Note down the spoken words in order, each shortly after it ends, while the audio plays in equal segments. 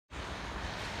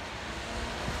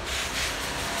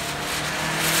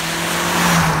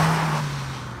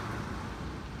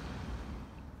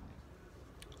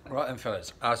Right then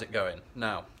fellas, how's it going?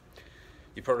 Now,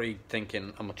 you're probably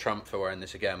thinking I'm a tramp for wearing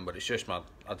this again, but it's just I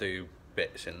do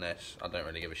bits in this. I don't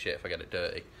really give a shit if I get it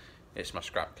dirty. It's my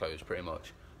scrap clothes pretty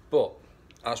much. But,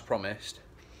 as promised,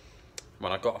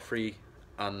 when I got a free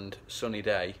and sunny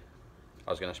day, I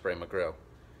was going to spray my grill.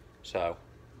 So,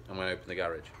 I'm going to open the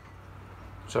garage.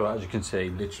 So as you can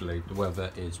see, literally the weather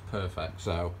is perfect.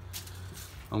 So,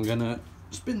 I'm going to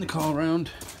spin the car around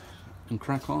and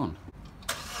crack on.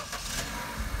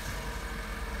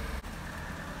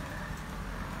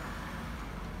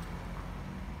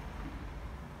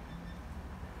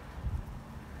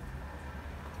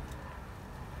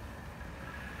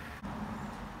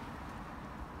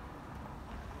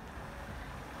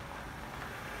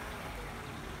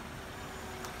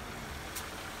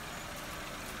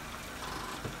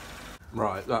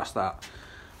 Right, that's that.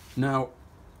 Now,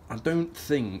 I don't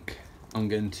think I'm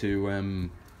going to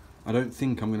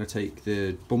take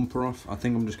the bumper off. I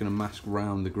think I'm just going to mask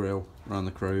round the grill, around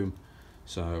the chrome.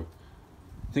 So,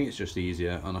 I think it's just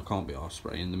easier, and I can't be arsed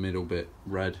spraying the middle bit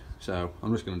red. So,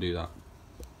 I'm just going to do that.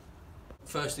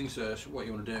 First things first, what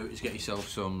you want to do is get yourself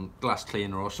some glass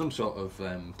cleaner or some sort of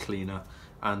cleaner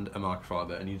and a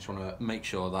microfiber, and you just want to make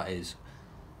sure that is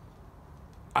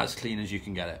as clean as you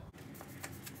can get it.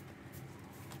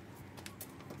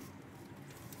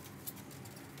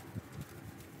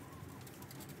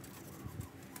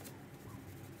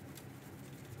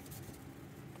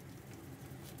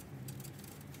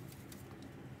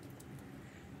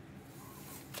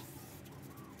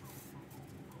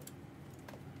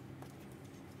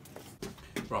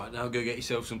 Right, now go get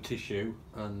yourself some tissue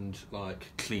and like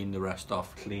clean the rest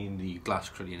off, clean the glass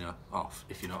cleaner off,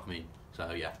 if you know what I mean.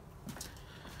 So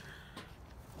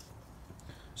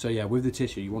yeah, with the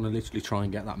tissue you want to literally try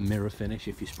and get that mirror finish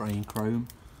if you're spraying chrome.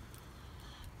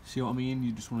 See what I mean?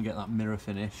 You just want to get that mirror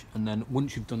finish, and then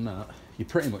once you've done that, you're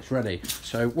pretty much ready.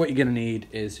 So what you're going to need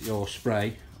is your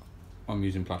spray. I'm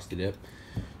using Plasti Dip,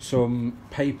 some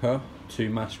paper to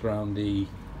mask around the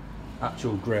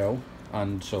actual grill,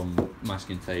 and some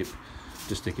masking tape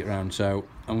to stick it around. So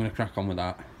I'm going to crack on with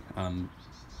that, and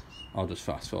I'll just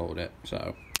fast forward it.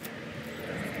 So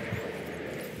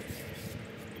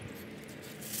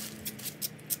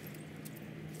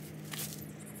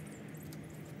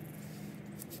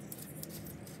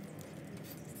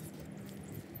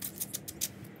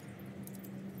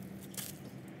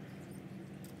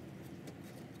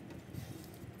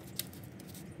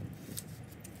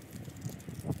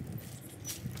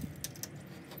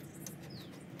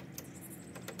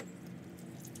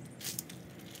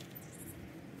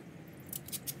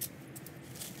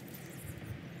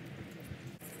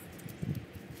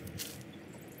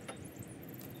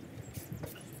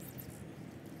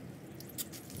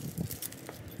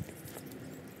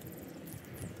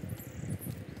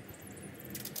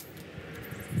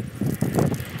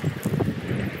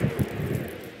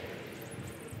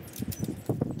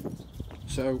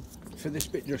for this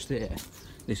bit just here,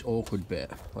 this awkward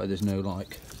bit where there's no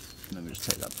like, let me just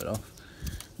take that bit off,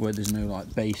 where there's no like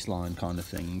baseline kind of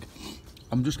thing,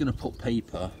 I'm just going to put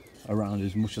paper around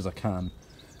as much as I can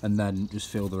and then just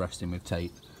fill the rest in with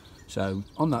tape. So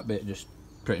on that bit, just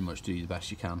pretty much do the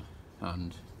best you can,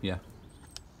 and yeah.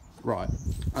 Right,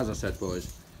 as I said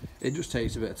boys, it just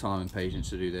takes a bit of time and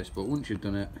patience to do this, but once you've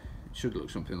done it, it should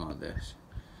look something like this.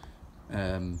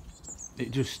 It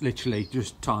just literally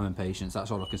just time and patience, that's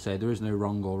all I can say. There is no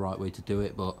wrong or right way to do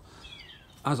it, but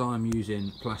as I'm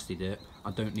using Plasti Dip,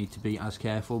 I don't need to be as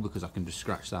careful because I can just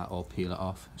scratch that or peel it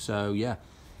off. So yeah,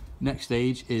 next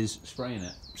stage is spraying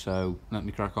it, so let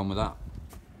me crack on with that.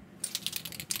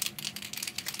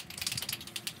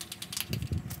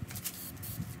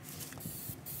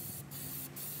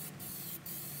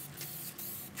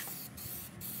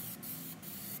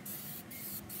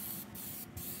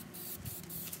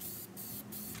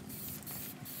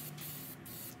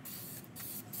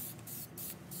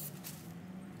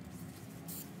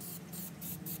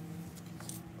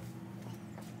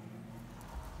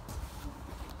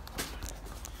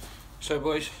 So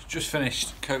boys, just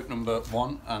finished coat number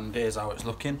 1, and here's how it's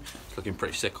looking. It's looking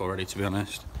pretty sick already, to be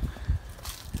honest.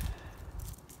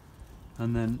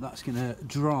 And then that's gonna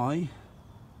dry,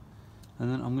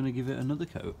 and then I'm gonna give it another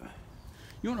coat.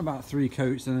 You want about 3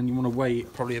 coats, and then you want to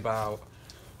wait probably about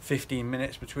 15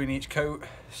 minutes between each coat.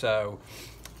 So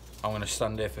I'm gonna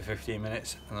stand here for 15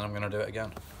 minutes, and then I'm gonna do it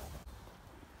again.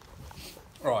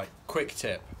 Right, quick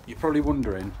tip. You're probably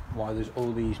wondering why there's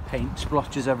all these paint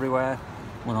splotches everywhere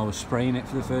when I was spraying it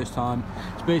for the first time.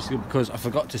 It's basically because I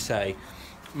forgot to say,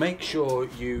 make sure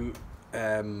you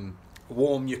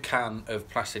warm your can of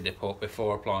Plasti Dip up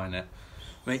before applying it.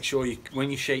 Make sure you, when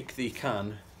you shake the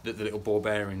can, that the little ball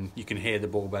bearing, you can hear the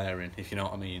ball bearing, if you know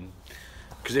what I mean.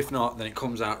 Because if not, then it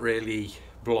comes out really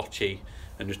blotchy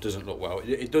and just doesn't look well.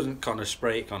 It doesn't kind of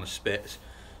spray, it kind of spits.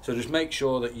 So just make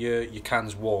sure that your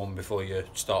can's warm before you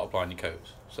start applying your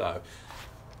coats. So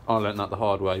I learnt that the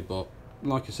hard way, but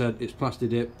like I said, it's Plasti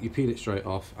Dip, you peel it straight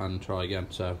off and try again.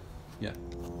 So yeah.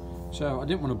 So I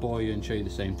didn't want to bore you and show you the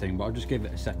same thing, but I'll just give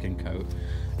it a second coat.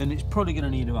 And it's probably going to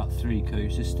need about 3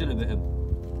 coats. There's still a bit of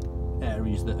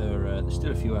areas that are, there's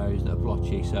still a few areas that are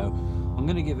blotchy, so I'm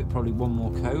going to give it probably 1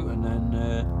 more coat, and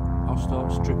then I'll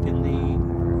start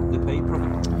stripping the paper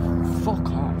off.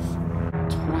 Fuck off,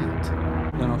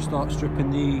 twat. Then I'll start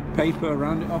stripping the paper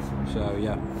around it off, so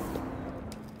yeah.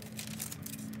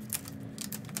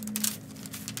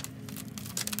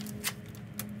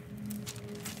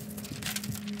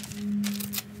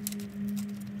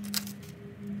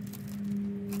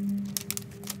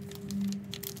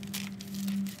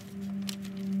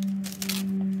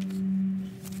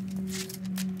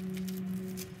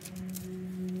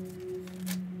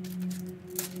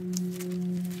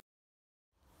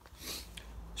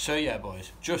 So yeah,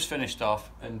 boys, just finished off,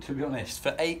 and to be honest,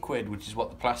 for £8, which is what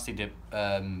the Plasti Dip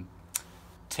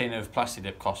tin of Plasti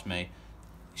Dip cost me,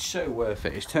 it's so worth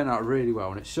it. It's turned out really well,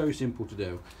 and it's so simple to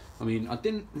do. I mean, I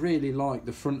didn't really like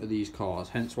the front of these cars,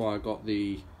 hence why I got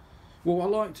the. Well, I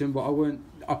liked them, but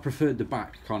I preferred the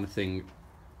back kind of thing,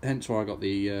 hence why I got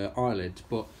the eyelids.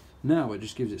 But now it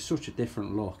just gives it such a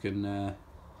different look, and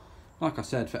like I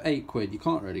said, for £8 you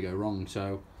can't really go wrong.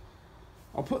 So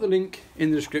I'll put the link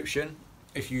in the description.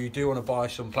 If you do want to buy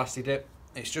some Plasti Dip,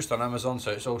 it's just on Amazon,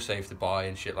 so it's all safe to buy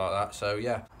and shit like that. So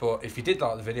yeah, but if you did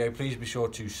like the video, please be sure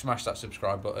to smash that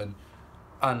subscribe button,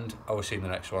 and I will see you in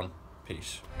the next one.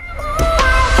 Peace.